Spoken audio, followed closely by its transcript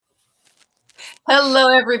Hello,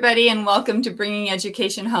 everybody, and welcome to Bringing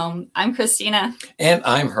Education Home. I'm Christina. And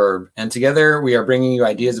I'm Herb. And together we are bringing you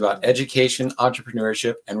ideas about education,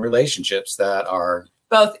 entrepreneurship, and relationships that are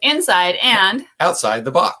both inside and outside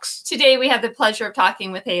the box. Today we have the pleasure of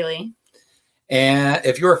talking with Haley. And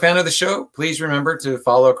if you're a fan of the show, please remember to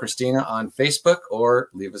follow Christina on Facebook or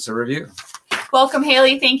leave us a review. Welcome,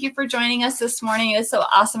 Haley. Thank you for joining us this morning. It's so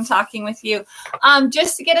awesome talking with you.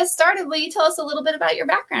 Just to get us started, will you tell us a little bit about your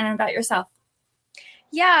background and about yourself?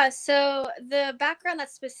 Yeah, so the background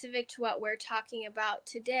that's specific to what we're talking about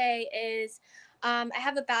today is I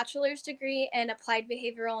have a bachelor's degree in applied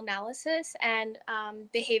behavioral analysis and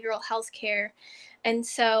behavioral health care. And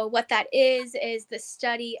so what that is the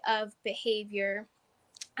study of behavior.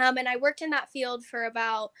 And I worked in that field for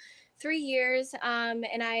about 3 years, and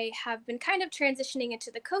I have been kind of transitioning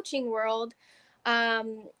into the coaching world.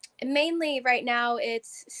 Mainly right now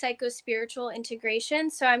it's psycho-spiritual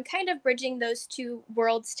integration. So I'm kind of bridging those two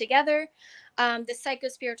worlds together, the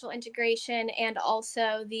psycho-spiritual integration and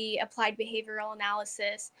also the applied behavioral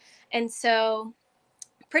analysis. And so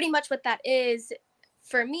pretty much what that is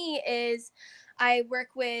for me is I work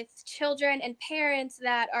with children and parents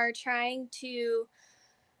that are trying to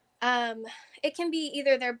it can be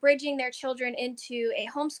either they're bridging their children into a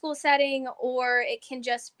homeschool setting, or it can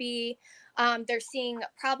just be they're seeing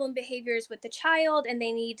problem behaviors with the child and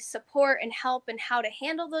they need support and help and how to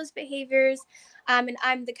handle those behaviors. And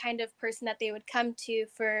I'm the kind of person that they would come to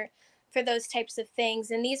for those types of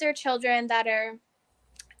things. And these are children that are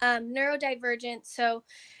neurodivergent. So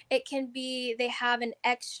it can be they have an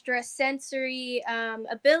extra sensory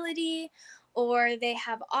ability, or they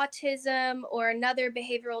have autism or another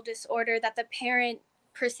behavioral disorder that the parent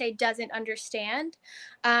per se doesn't understand.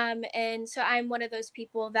 And so I'm one of those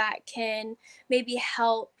people that can maybe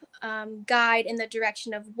help guide in the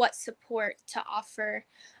direction of what support to offer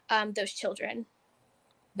those children.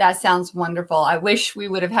 That sounds wonderful. I wish we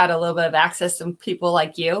would have had a little bit of access to people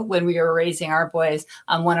like you when we were raising our boys.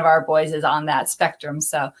 One of our boys is on that spectrum.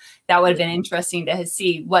 So that would have been interesting to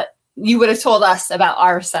see what you would have told us about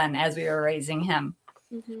our son as we were raising him.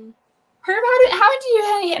 Mm-hmm. How did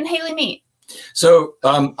you and Haley meet? So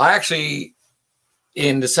I actually,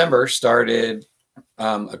 in December, started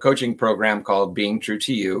a coaching program called Being True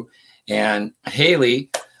to You. And Haley,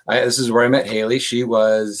 this is where I met Haley. She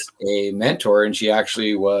was a mentor, and she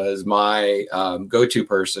actually was my go-to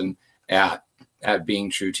person at Being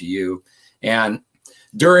True to You. And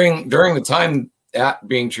during the time at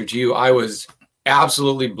Being True to You, I was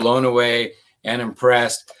absolutely blown away and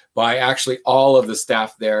impressed by actually all of the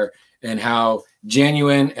staff there, and how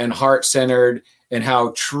genuine and heart-centered and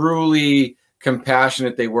how truly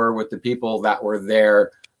compassionate they were with the people that were there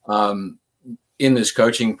in this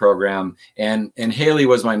coaching program. And Haley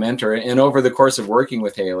was my mentor. And over the course of working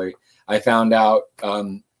with Haley, I found out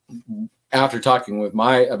after talking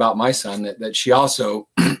about my son that she also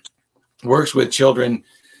works with children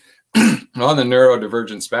on the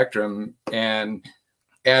neurodivergent spectrum. And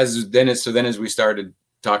as we started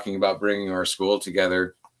talking about bringing our school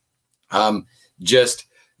together, just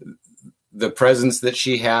the presence that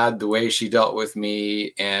she had, the way she dealt with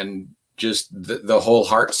me, and just the whole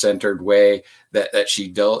heart-centered way that she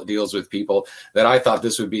deals with people, that I thought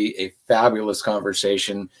this would be a fabulous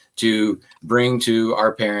conversation to bring to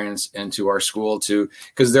our parents and to our school too,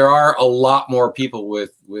 because there are a lot more people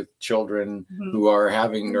with children who are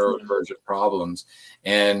having neurodivergent problems,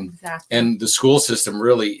 and the school system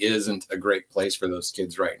really isn't a great place for those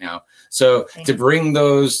kids right now. So to bring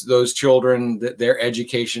those children, their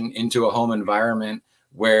education, into a home environment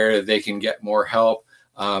where they can get more help,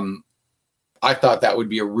 I thought that would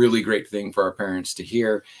be a really great thing for our parents to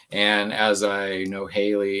hear. And as I know,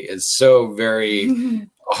 Haley is so very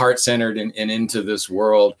heart-centered and into this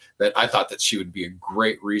world, that I thought that she would be a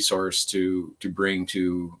great resource to bring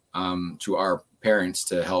to our parents,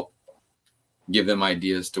 to help give them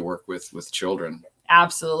ideas to work with children.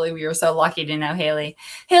 Absolutely. We were so lucky to know Haley.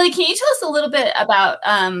 Haley, can you tell us a little bit about,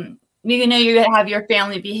 you know, you have your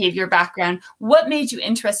family behavior background. What made you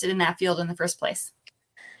interested in that field in the first place?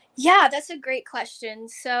 Yeah, that's a great question.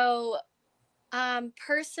 So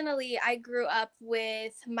personally, I grew up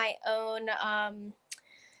with my own,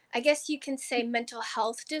 I guess you can say, mental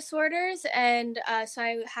health disorders. And so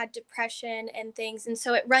I had depression and things. And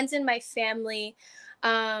so it runs in my family,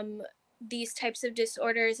 these types of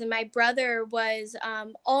disorders. And my brother was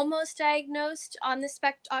almost diagnosed on the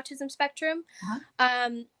autism spectrum.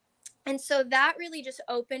 And so that really just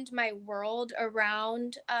opened my world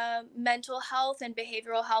around mental health and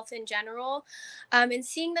behavioral health in general, and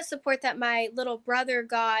seeing the support that my little brother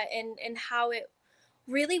got, and how it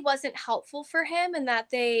really wasn't helpful for him, and that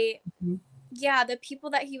they yeah, the people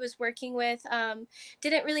that he was working with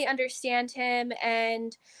didn't really understand him,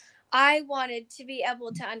 and I wanted to be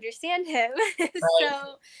able to understand him. Right.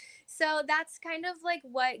 so so that's kind of like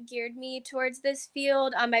what geared me towards this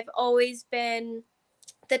field. I've always been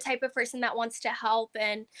the type of person that wants to help,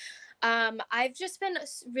 and I've just been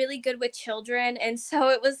really good with children, and so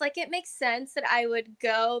it was like it makes sense that I would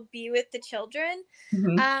go be with the children.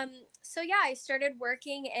 Mhm. So yeah, I started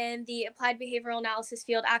working in the applied behavioral analysis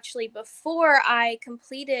field actually before I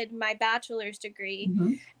completed my bachelor's degree.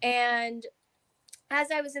 Mhm. And as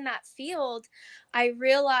I was in that field, I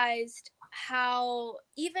realized how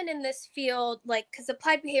even in this field, like, because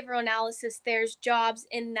applied behavioral analysis, there's jobs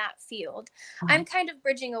in that field. Uh-huh. I'm kind of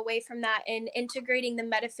bridging away from that and integrating the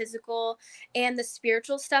metaphysical and the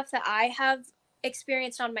spiritual stuff that I have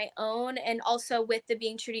experienced on my own, and also with the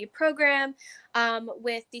Being True to You program,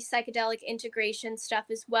 with the psychedelic integration stuff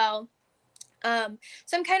as well. So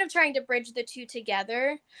I'm kind of trying to bridge the two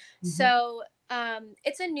together. Mhm. So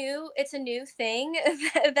it's a new thing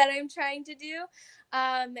that I'm trying to do.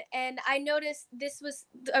 And I noticed this was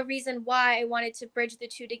a reason why I wanted to bridge the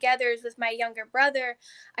two together is with my younger brother.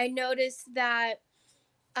 I noticed that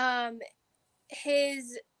um,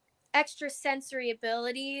 his extrasensory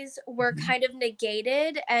abilities were Mhm. kind of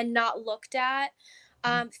negated and not looked at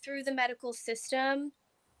through the medical system.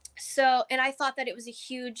 So, and I thought that it was a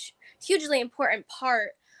hugely important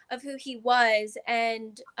part of who he was,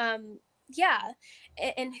 and yeah,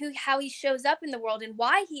 and who how he shows up in the world and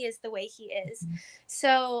why he is the way he is.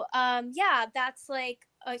 So yeah, that's like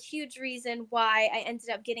a huge reason why I ended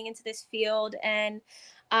up getting into this field. And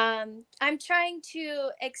I'm trying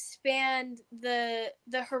to expand the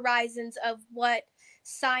horizons of what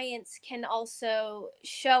science can also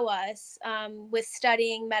show us, with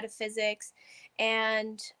studying metaphysics,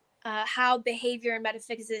 and how behavior and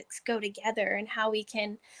metaphysics go together, and how we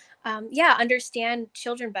can yeah, understand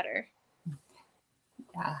children better.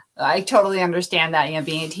 Yeah, I totally understand that.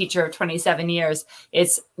 Being a teacher of 27 years,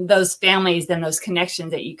 it's those families and those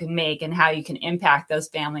connections that you can make and how you can impact those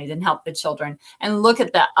families and help the children and look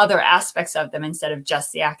at the other aspects of them instead of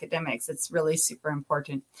just the academics. It's really super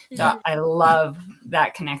important. So Mhm. I love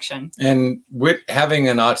that connection. And with having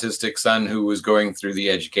an autistic son who was going through the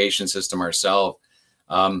education system ourselves,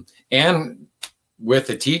 and with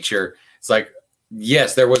a teacher, it's like,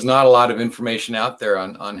 yes, there was not a lot of information out there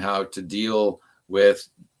on how to deal with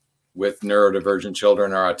neurodivergent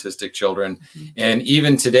children or autistic children. And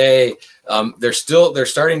even today, they're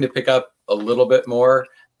starting to pick up a little bit more,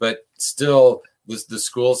 but still the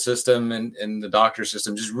school system and the doctor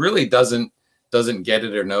system just really doesn't get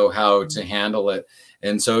it or know how to handle it.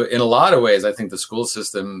 And so in a lot of ways, I think the school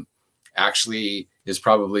system actually is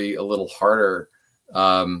probably a little harder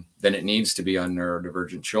than it needs to be on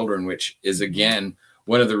neurodivergent children, which is, again,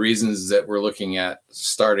 one of the reasons that we're looking at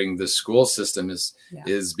starting the school system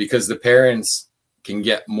is because the parents can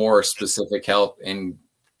get more specific help.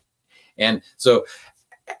 And so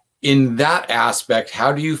in that aspect,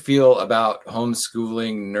 how do you feel about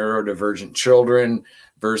homeschooling neurodivergent children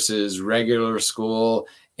versus regular school?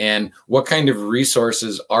 And what kind of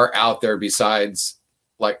resources are out there besides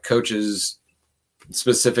like coaches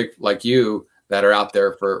specific like you that are out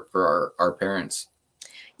there for our parents?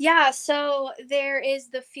 Yeah, so there is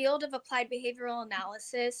the field of applied behavioral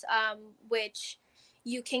analysis, which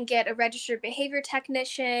you can get a registered behavior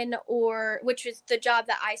technician, or which is the job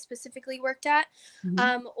that I specifically worked at,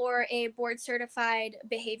 Mhm. or a board certified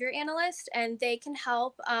behavior analyst, and they can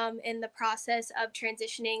help in the process of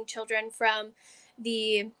transitioning children from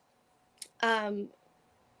the um,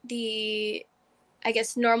 the I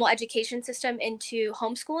guess normal education system into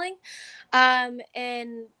homeschooling.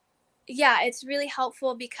 And yeah, it's really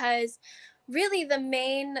helpful because really the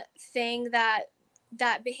main thing that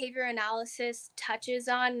behavior analysis touches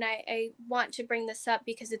on, and I want to bring this up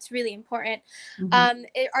because it's really important, Mhm.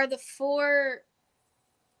 it are the four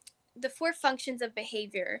functions of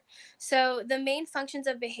behavior. So the main functions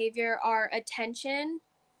of behavior are attention.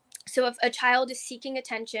 So if a child is seeking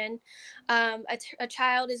attention, a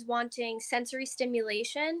child is wanting sensory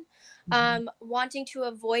stimulation, Mhm. wanting to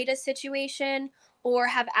avoid a situation, or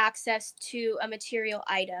have access to a material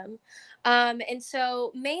item. And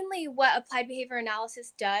so mainly what applied behavior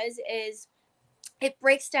analysis does is it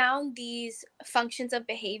breaks down these functions of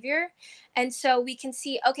behavior. And so we can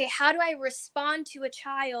see, okay, how do I respond to a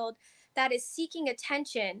child that is seeking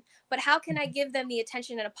attention, but how can I give them the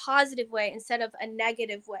attention in a positive way instead of a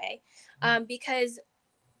negative way? Because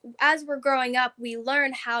as we're growing up, we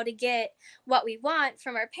learn how to get what we want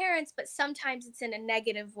from our parents, but sometimes it's in a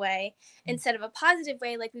negative way instead of a positive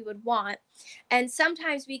way like we would want. And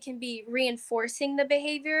sometimes we can be reinforcing the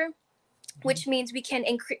behavior which means we can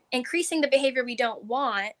increasing the behavior we don't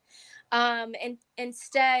want, and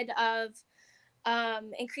instead of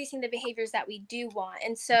increasing the behaviors that we do want.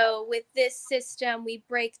 And so with this system, we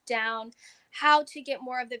break down how to get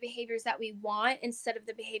more of the behaviors that we want instead of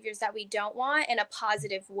the behaviors that we don't want in a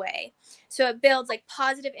positive way. So it builds like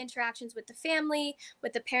positive interactions with the family,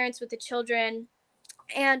 with the parents, with the children,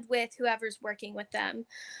 and with whoever's working with them.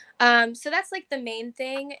 So that's like the main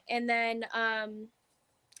thing. And then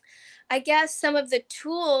I guess some of the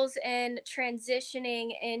tools in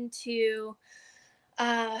transitioning into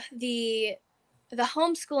the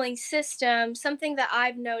homeschooling system, something that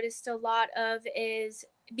I've noticed a lot of is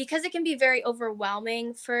because it can be very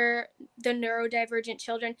overwhelming for the neurodivergent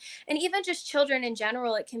children, and even just children in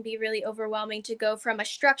general, it can be really overwhelming to go from a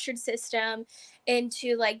structured system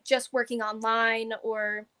into like just working online,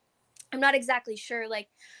 or I'm not exactly sure, like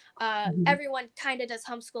everyone kind of does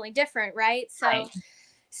homeschooling different, right?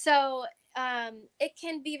 So it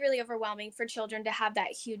can be really overwhelming for children to have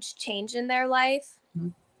that huge change in their life.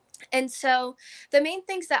 And so the main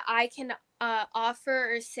things that I can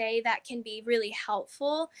offer or say that can be really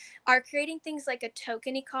helpful are creating things like a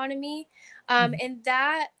token economy. And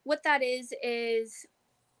that what that is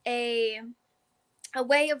a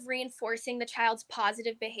way of reinforcing the child's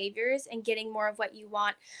positive behaviors and getting more of what you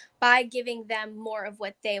want by giving them more of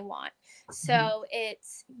what they want. So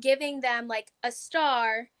it's giving them like a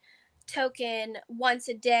star token once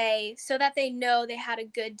a day so that they know they had a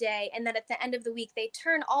good day, and then at the end of the week they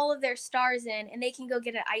turn all of their stars in and they can go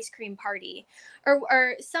get an ice cream party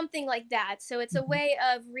or something like that. So it's a way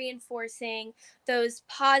of reinforcing those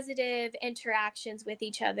positive interactions with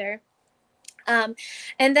each other. And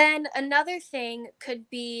then another thing could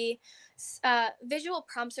be visual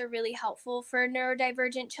prompts are really helpful for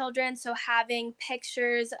neurodivergent children. So having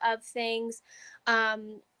pictures of things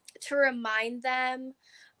to remind them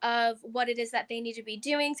of what it is that they need to be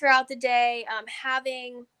doing throughout the day,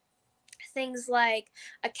 having things like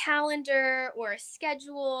a calendar or a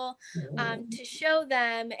schedule to show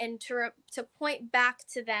them and to point back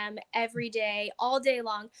to them every day, all day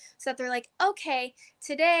long, so that they're like, okay,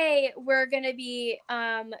 today we're going to be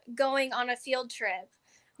going on a field trip.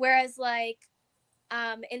 Whereas like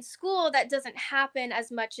in school, that doesn't happen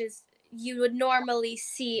as much as you would normally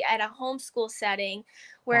see at a homeschool setting,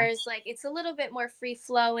 whereas like it's a little bit more free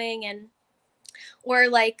flowing, and or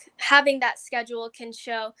like having that schedule can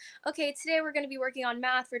show, okay, today we're going to be working on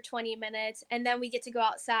math for 20 minutes and then we get to go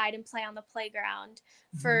outside and play on the playground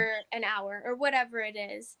for an hour or whatever it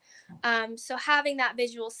is. So having that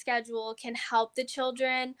visual schedule can help the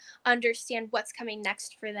children understand what's coming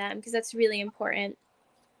next for them, because that's really important.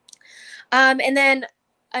 And then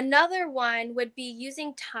another one would be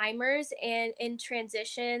using timers and in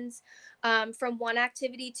transitions from one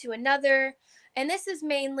activity to another. And this is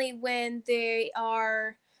mainly when they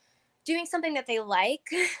are doing something that they like,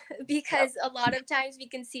 because a lot of times we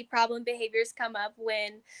can see problem behaviors come up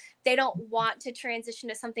when they don't want to transition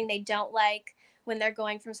to something they don't like, when they're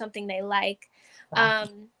going from something they like.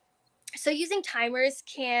 So using timers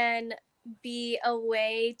can be a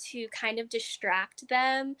way to kind of distract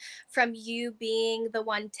them from you being the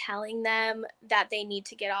one telling them that they need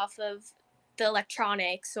to get off of the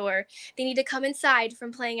electronics or they need to come inside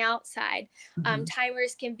from playing outside.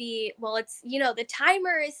 Timers can be, well, it's, the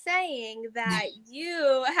timer is saying that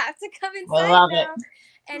you have to come inside now.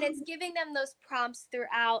 And it's giving them those prompts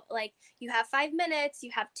throughout, like you have 5 minutes,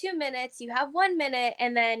 you have 2 minutes, you have 1 minute.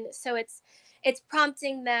 And then, so it's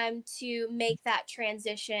prompting them to make that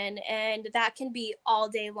transition, and that can be all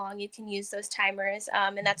day long. You can use those timers,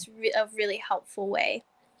 and that's a really helpful way.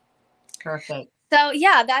 Perfect. So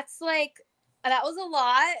yeah, that's like, that was a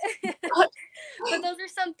lot, but those are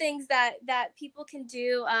some things that people can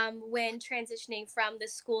do when transitioning from the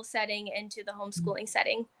school setting into the homeschooling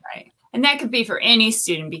setting. Right. And that could be for any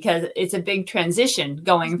student, because it's a big transition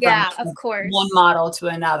going from of course, one model to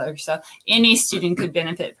another. So any student could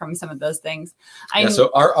benefit from some of those things.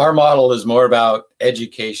 So our model is more about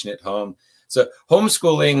education at home. So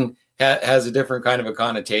homeschooling has a different kind of a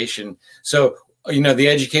connotation. So, the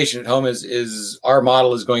education at home is our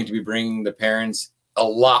model is going to be bringing the parents a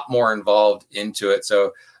lot more involved into it.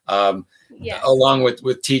 So along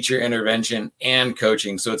with teacher intervention and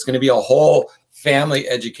coaching. So it's going to be a whole family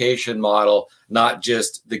education model, not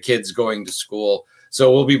just the kids going to school.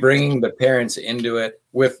 So we'll be bringing the parents into it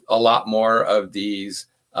with a lot more of these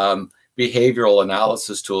behavioral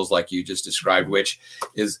analysis tools like you just described, which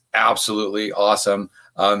is absolutely awesome.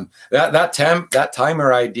 That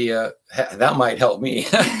timer idea, that might help me.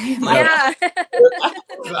 Yeah.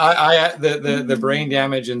 The brain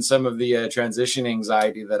damage and some of the transition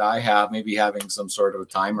anxiety that I have, maybe having some sort of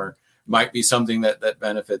timer might be something that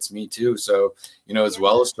benefits me too. So, as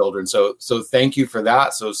well as children. So thank you for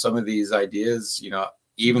that. So some of these ideas,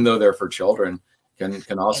 even though they're for children,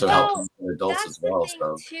 can also help adults as well. That's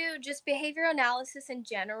the thing too, just behavioral analysis in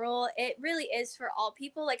general, it really is for all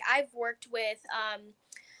people. Like I've worked with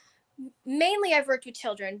mainly I've worked with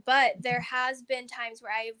children, but there has been times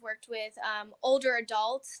where I've worked with older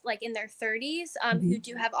adults, like in their 30s, who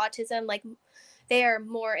do have autism. Like they are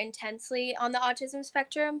more intensely on the autism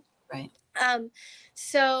spectrum. Right.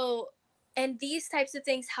 So, and these types of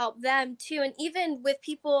things help them too. And even with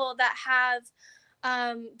people that have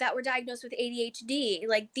that were diagnosed with ADHD,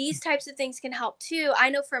 like these types of things can help too. I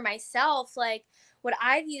know for myself, like what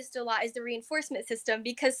I've used a lot is the reinforcement system,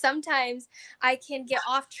 because sometimes I can get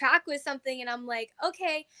off track with something and I'm like,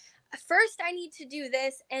 okay, first I need to do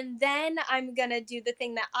this and then I'm gonna do the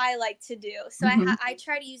thing that I like to do. So I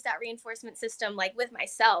try to use that reinforcement system like with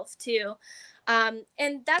myself too. And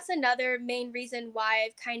that's another main reason why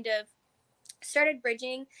I've kind of started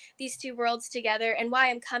bridging these two worlds together, and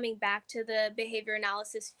why I'm coming back to the behavior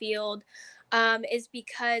analysis field is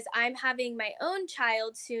because I'm having my own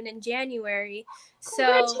child soon in January.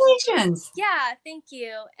 Congratulations. Yeah, thank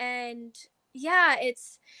you. And yeah,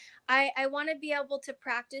 I want to be able to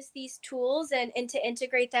practice these tools and to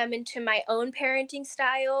integrate them into my own parenting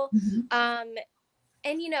style. And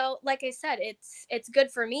like I said, it's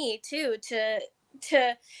good for me too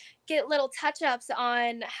to get little touch-ups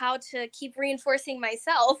on how to keep reinforcing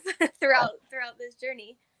myself throughout this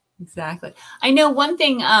journey. Exactly. I know one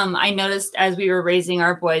thing I noticed as we were raising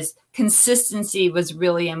our boys, consistency was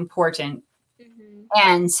really important.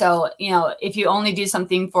 And so, if you only do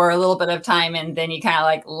something for a little bit of time and then you kind of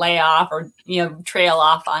like lay off or, trail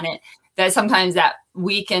off on it, that sometimes that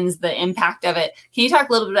weakens the impact of it. Can you talk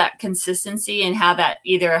a little bit about consistency and how that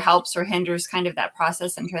either helps or hinders kind of that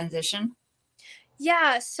process and transition?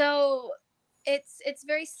 Yeah. So it's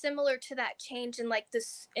very similar to that change in like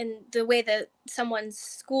this, in the way that someone's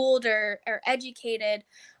schooled or educated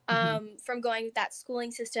from going with that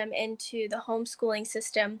schooling system into the homeschooling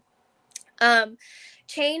system.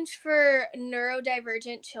 Change for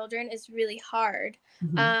neurodivergent children is really hard.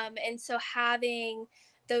 And so having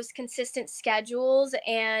those consistent schedules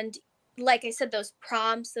and, like I said, those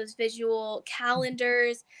prompts, those visual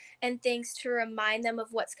calendars and things to remind them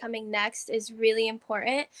of what's coming next is really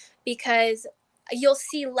important, because you'll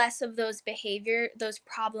see less of those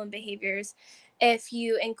problem behaviors if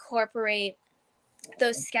you incorporate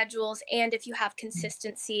those schedules and if you have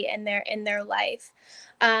consistency in their life.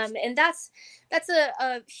 And that's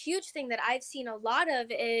a huge thing that I've seen a lot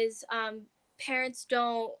of is parents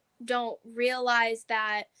don't realize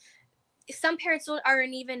that. Some parents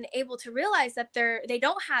aren't even able to realize that they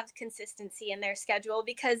don't have consistency in their schedule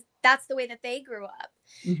because that's the way that they grew up.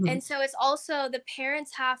 And so it's also, the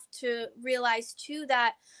parents have to realize too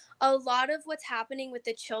that a lot of what's happening with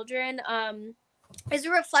the children is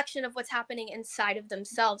a reflection of what's happening inside of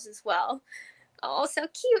themselves as well. Oh, so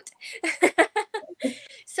cute.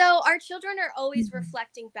 So our children are always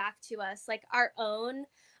reflecting back to us like our own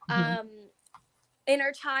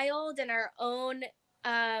inner child and our own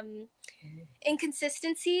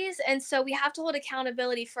inconsistencies. And so we have to hold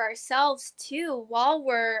accountability for ourselves too while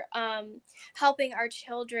we're helping our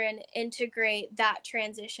children integrate that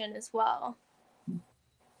transition as well.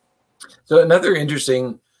 So another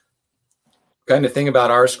interesting kind of thing about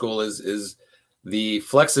our school is the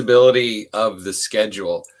flexibility of the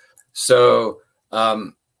schedule. So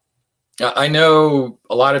I know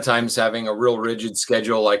a lot of times having a real rigid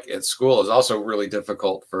schedule like at school is also really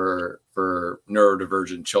difficult for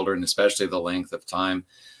neurodivergent children, especially the length of time.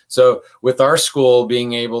 So with our school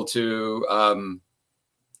being able to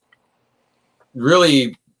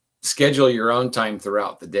really schedule your own time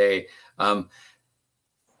throughout the day,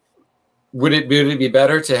 would it be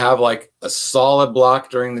better to have like a solid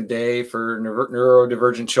block during the day for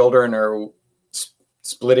neurodivergent children, or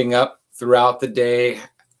splitting up throughout the day?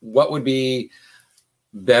 What would be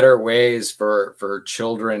better ways for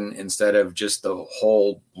children instead of just the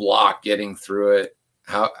whole block getting through it?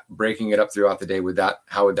 How breaking it up throughout the day,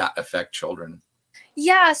 how would that affect children?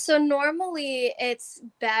 Yeah, so normally it's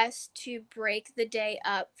best to break the day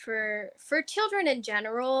up for children in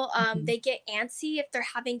general. They get antsy if they're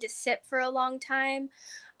having to sit for a long time.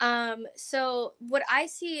 So what I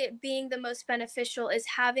see being the most beneficial is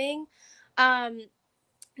having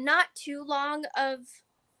not too long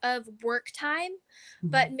of work time,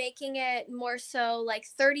 but making it more so like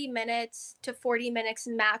 30 minutes to 40 minutes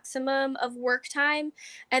maximum of work time,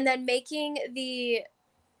 and then making the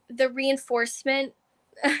reinforcement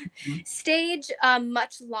stage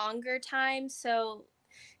much longer time. So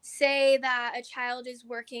say that a child is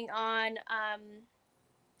working on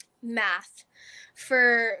math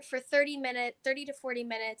for 30 to 40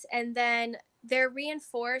 minutes, and then they're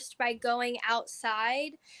reinforced by going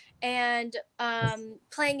outside and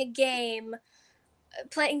playing a game,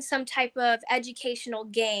 playing some type of educational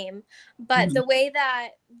game. But the way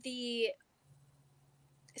that the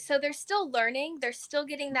so they're still learning, they're still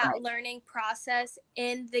getting that Right. learning process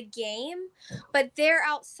in the game, but they're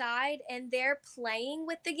outside and they're playing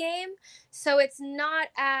with the game, so it's not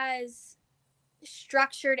as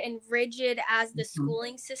structured and rigid as the Mhm.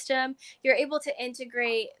 schooling system. You're able to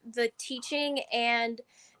integrate the teaching and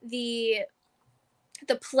the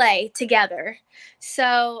the play together.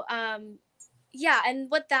 So yeah, and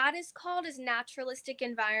what that is called is naturalistic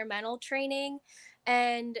environmental training,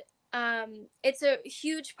 and it's a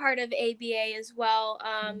huge part of ABA as well.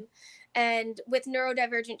 And with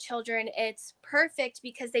neurodivergent children, it's perfect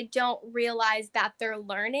because they don't realize that they're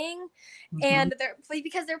learning, Mhm. and they're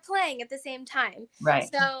because they're playing at the same time. Right.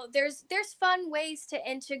 So there's fun ways to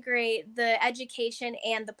integrate the education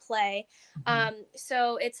and the play. Mhm.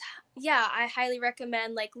 So it's yeah, I highly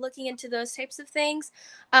recommend like looking into those types of things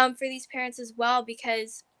for these parents as well,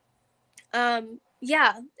 because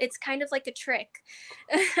yeah, it's kind of like a trick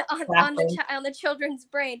Exactly. on the children's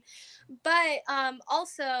brain. But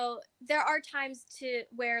also there are times to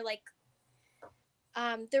where like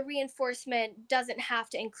the reinforcement doesn't have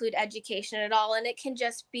to include education at all, and it can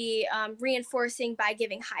just be reinforcing by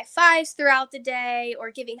giving high fives throughout the day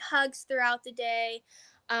or giving hugs throughout the day.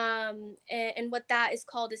 And what that is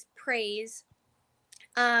called is praise.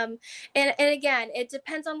 And again, it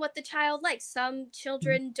depends on what the child likes. Some Mhm.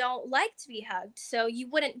 children don't like to be hugged, so you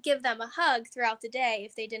wouldn't give them a hug throughout the day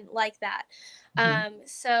if they didn't like that. Mhm.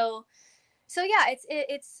 So yeah,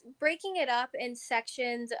 it's breaking it up in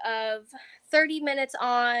sections of 30 minutes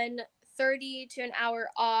on, 30 to an hour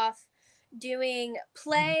off, doing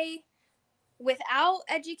play without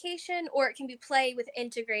education, or it can be play with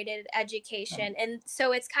integrated education. And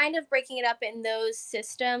so it's kind of breaking it up in those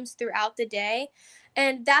systems throughout the day.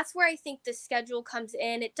 And that's where I think the schedule comes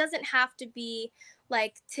in. It doesn't have to be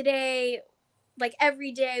like today, like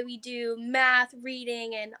every day we do math,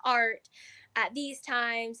 reading, and art at these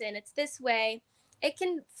times, and it's this way. It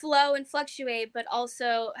can flow and fluctuate, but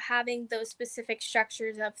also having those specific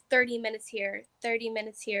structures of 30 minutes here, 30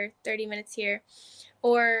 minutes here, 30 minutes here,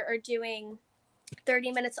 or doing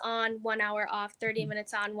 30 minutes on, 1 hour off, 30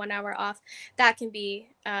 minutes on, 1 hour off. That can be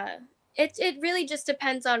it really just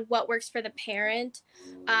depends on what works for the parent,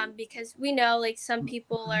 because we know like some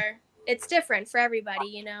people are, it's different for everybody,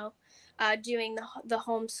 you know, doing the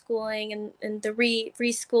homeschooling and the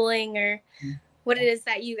reschooling, or what it is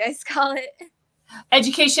that you guys call it.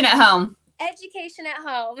 Education at home. Education at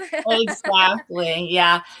home. Exactly.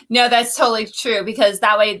 Yeah. No, that's totally true, because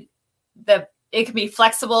that way it can be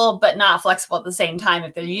flexible but not flexible at the same time.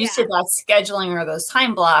 If they're used to Yeah. that scheduling or those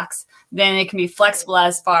time blocks, then it can be flexible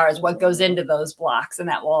as far as what goes into those blocks, and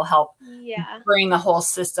that will help Yeah. bring the whole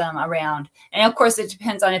system around. And of course, it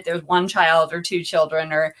depends on if there's one child or two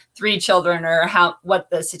children or three children, or what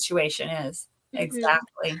the situation is. Mm-hmm.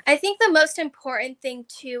 Exactly. I think the most important thing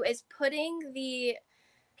too is putting the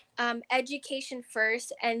education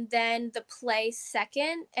first and then the play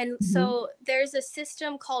second. And Mhm. so there's a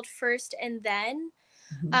system called first and then.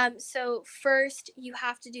 Mhm. So first you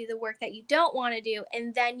have to do the work that you don't want to do,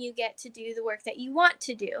 and then you get to do the work that you want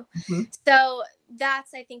to do. Mhm. So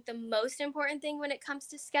that's, I think, the most important thing when it comes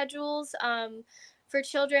to schedules, for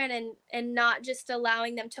children, and not just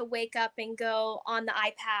allowing them to wake up and go on the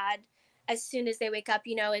iPad as soon as they wake up.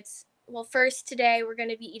 You know, it's, well, first today we're going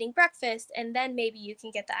to be eating breakfast, and then maybe you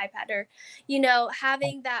can get the iPad, or, you know,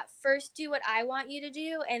 having that first do what I want you to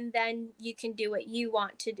do, and then you can do what you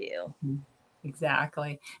want to do. Mhm.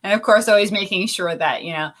 Exactly. And of course, always making sure that,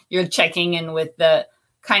 you're checking in with the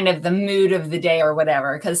kind of the mood of the day or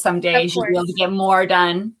whatever, because some Of days you'll be able to course. get more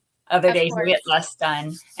done. Other Of days you'll get course. less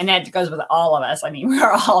done. And that goes with all of us. I mean,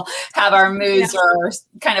 we're all have our moods Yeah. or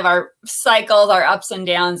kind of our cycles, our ups and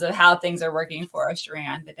downs of how things are working for us during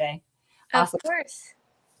the day. Of Awesome. course.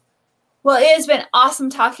 Well, it has been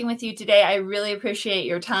awesome talking with you today. I really appreciate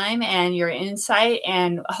your time and your insight,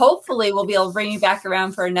 and hopefully we'll be able to bring you back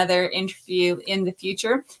around for another interview in the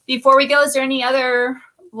future. Before we go, is there any other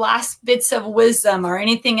last bits of wisdom or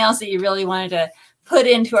anything else that you really wanted to put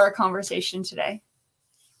into our conversation today?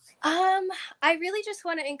 I really just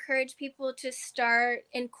want to encourage people to start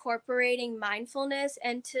incorporating mindfulness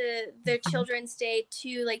into their children's day,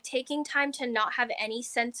 to like taking time to not have any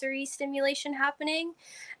sensory stimulation happening,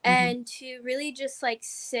 Mm-hmm. and to really just like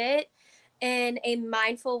sit in a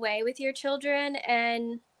mindful way with your children,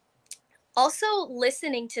 and also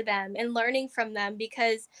listening to them and learning from them,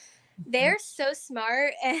 because they're so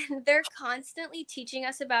smart and they're constantly teaching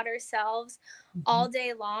us about ourselves all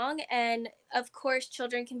day long. And of course,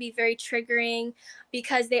 children can be very triggering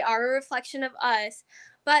because they are a reflection of us,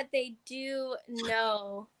 but they do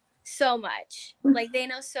know so much. Like, they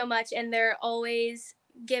know so much, and they're always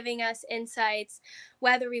giving us insights,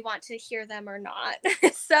 whether we want to hear them or not.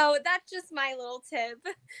 So that's just my little tip.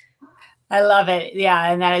 I love it.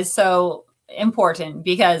 Yeah. And that is so important,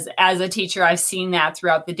 because as a teacher, I've seen that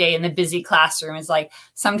throughout the day in the busy classroom. It's like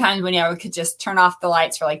sometimes when you could just turn off the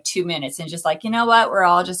lights for like 2 minutes and just like, you know what, we're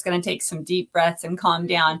all just going to take some deep breaths and calm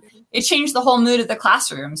down. It changed the whole mood of the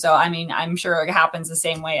classroom. So, I mean, I'm sure it happens the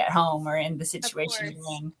same way at home or in the situation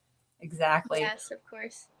you're in. Exactly. Yes, of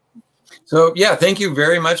course. So yeah, thank you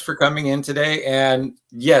very much for coming in today. And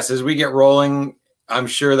yes, as we get rolling, I'm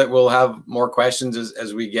sure that we'll have more questions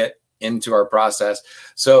as we get into our process.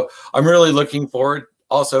 So I'm really looking forward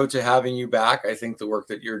also to having you back. I think the work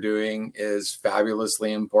that you're doing is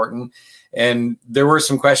fabulously important. And there were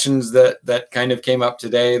some questions that kind of came up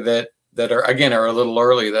today that are, again, are a little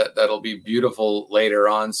early, that'll be beautiful later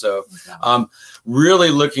on. So really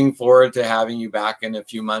looking forward to having you back in a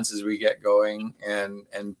few months as we get going, and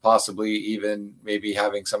possibly even maybe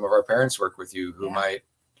having some of our parents work with you who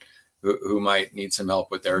might need some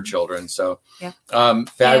help with their children. So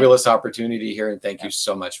fabulous opportunity here. And thank you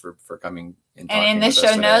so much for coming. And in the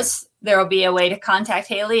show notes, there will be a way to contact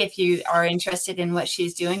Haley if you are interested in what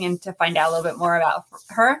she's doing and to find out a little bit more about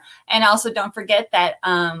her. And also don't forget that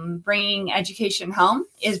Bringing Education Home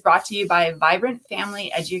is brought to you by Vibrant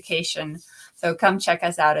Family Education. So come check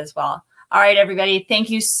us out as well. All right, everybody. Thank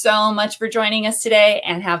you so much for joining us today,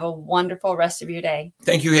 and have a wonderful rest of your day.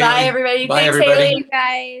 Thank you, Haley. Bye, everybody. Bye, Thanks, everybody. Haley. Thank you,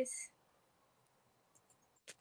 guys.